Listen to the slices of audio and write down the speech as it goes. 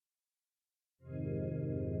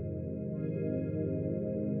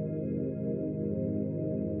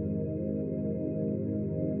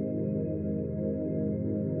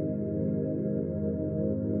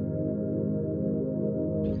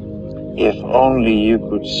If only you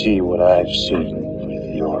could see what I've seen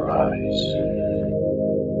with your eyes.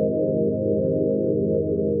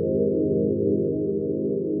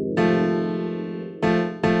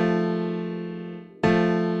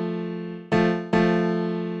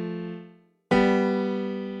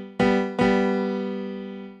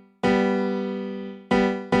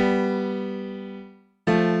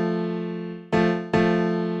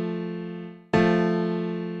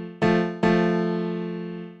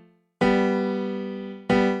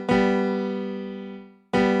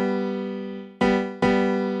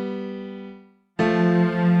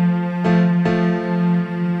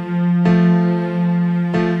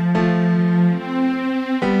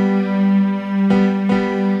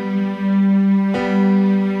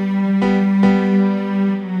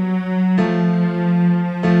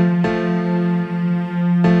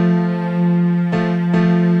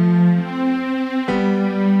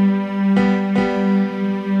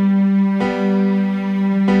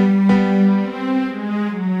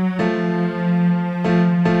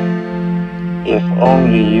 If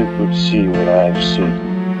only you could see what I've seen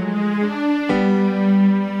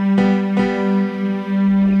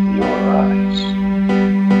with your eyes.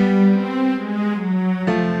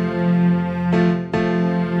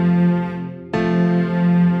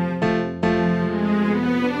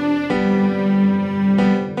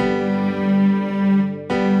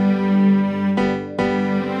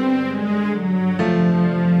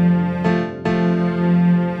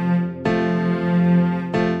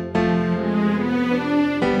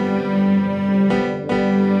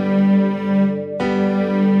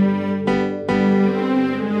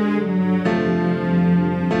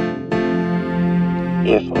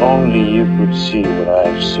 If only you could see what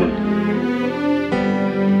I've seen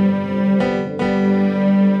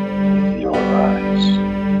with your eyes.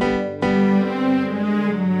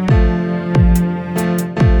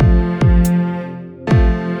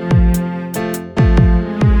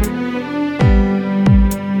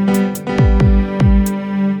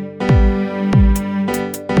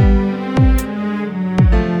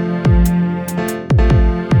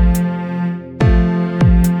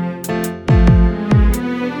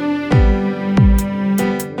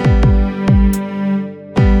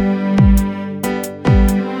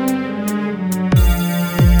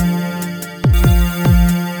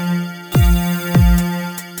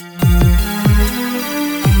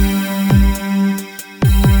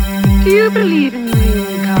 Do you believe in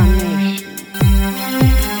reincarnation?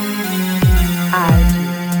 I do,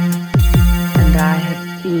 and I have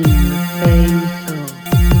seen the same soul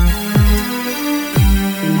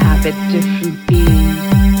inhabit different beings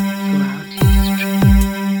throughout history.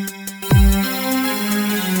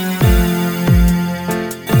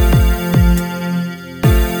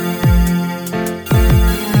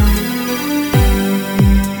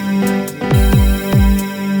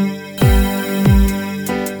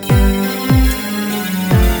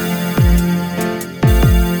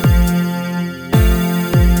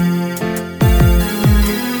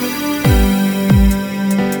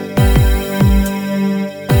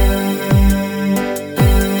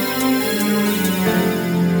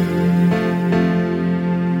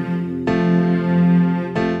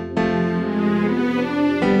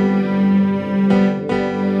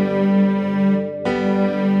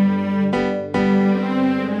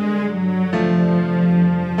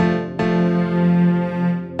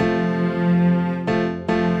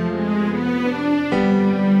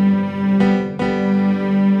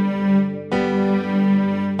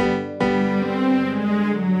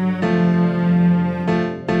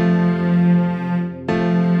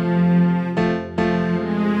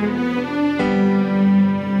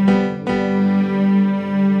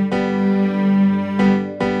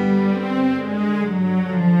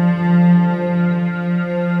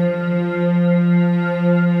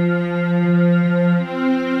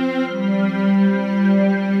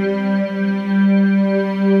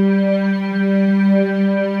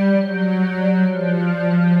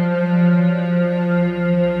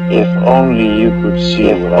 If only you could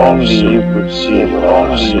see what only you could see what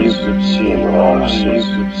only you could see what only you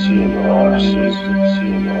could see what only you could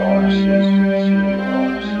see what only you could see what